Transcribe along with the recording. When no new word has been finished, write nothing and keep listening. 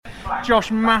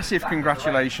Josh, massive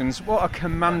congratulations. What a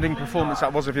commanding performance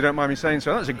that was, if you don't mind me saying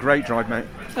so. That was a great drive, mate.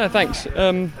 Thanks.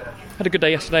 Had a good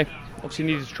day yesterday. Obviously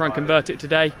needed to try and convert it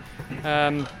today.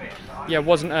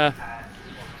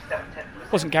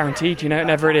 Wasn't guaranteed, it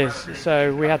never it is.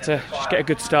 So we had to just get a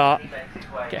good start,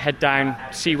 get head down,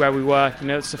 see where we were.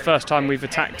 It's the first time we've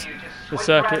attacked the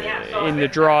circuit in the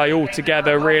dry all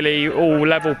together, really, all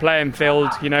level playing field.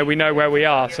 We know where we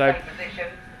are. So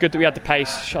good that we had the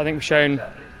pace. I think we've shown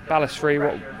ballast free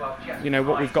what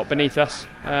we've got beneath us.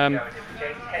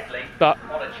 But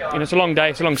it's a long day,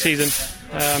 it's a long season.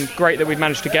 Great that we've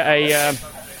managed to get a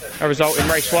result in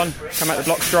race one, come out the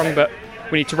block strong, but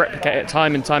we need to replicate it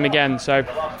time and time again. So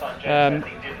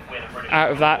out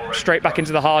of that, straight back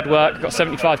into the hard work. Got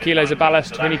 75 kilos of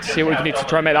ballast. We need to see what we can do to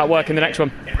try and make that work in the next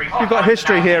one. You've got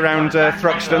history here around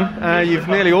Thruxton. You've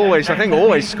nearly always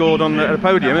scored on the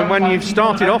podium, and when you've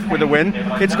started off with a win,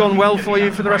 it's gone well for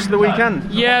you for the rest of the weekend.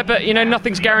 Yeah, but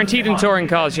nothing's guaranteed in touring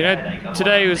cars.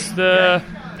 Today was the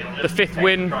fifth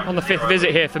win on the fifth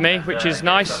visit here for me, which is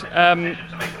nice.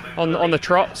 On the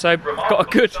trot, so got a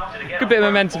good bit of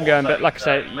momentum going. But like I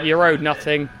say, you're owed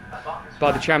nothing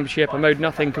by the championship. I'm owed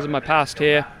nothing because of my past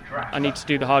here. I need to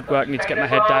do the hard work, I need to get my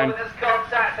head down.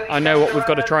 I know what we've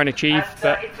got to try and achieve,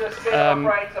 but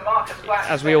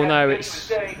as we all know, it's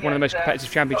one of the most competitive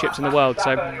championships in the world,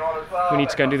 so we need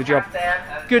to go and do the job.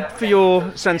 Good for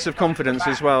your sense of confidence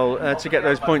as well, to get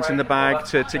those points in the bag,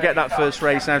 to get that first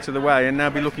race out of the way, and now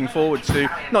be looking forward to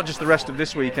not just the rest of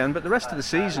this weekend, but the rest of the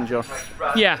season, Josh.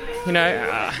 Yeah,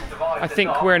 I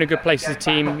think we're in a good place as a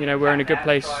team. We're in a good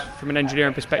place from an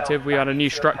engineering perspective. We had a new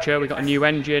structure, we got a new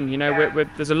engine.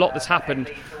 There's a lot that's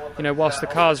happened. Whilst the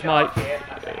cars might,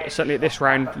 certainly at this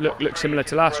round, look similar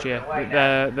to last year,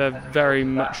 they're very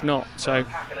much not. So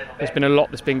there's been a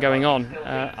lot that's been going on.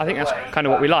 I think that's kind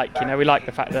of what we like. We like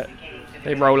the fact that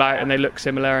they roll out and they look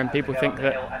similar, and people think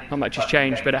that not much has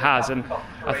changed, but it has, and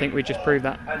I think we just proved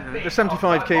that. The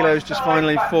 75 kilos just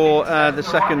finally for the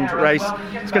second race,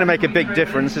 it's going to make a big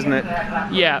difference, isn't it?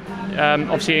 Yeah,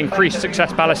 obviously increased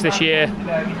success ballast this year.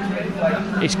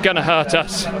 It's going to hurt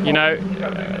us,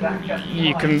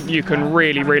 you can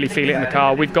really feel it in the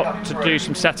car. We've got to do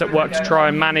some setup work to try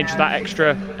and manage that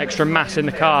extra mass in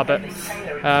the car, but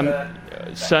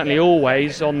certainly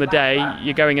always on the day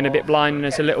you're going in a bit blind and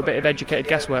there's a little bit of educated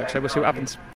guesswork, so we'll see what happens.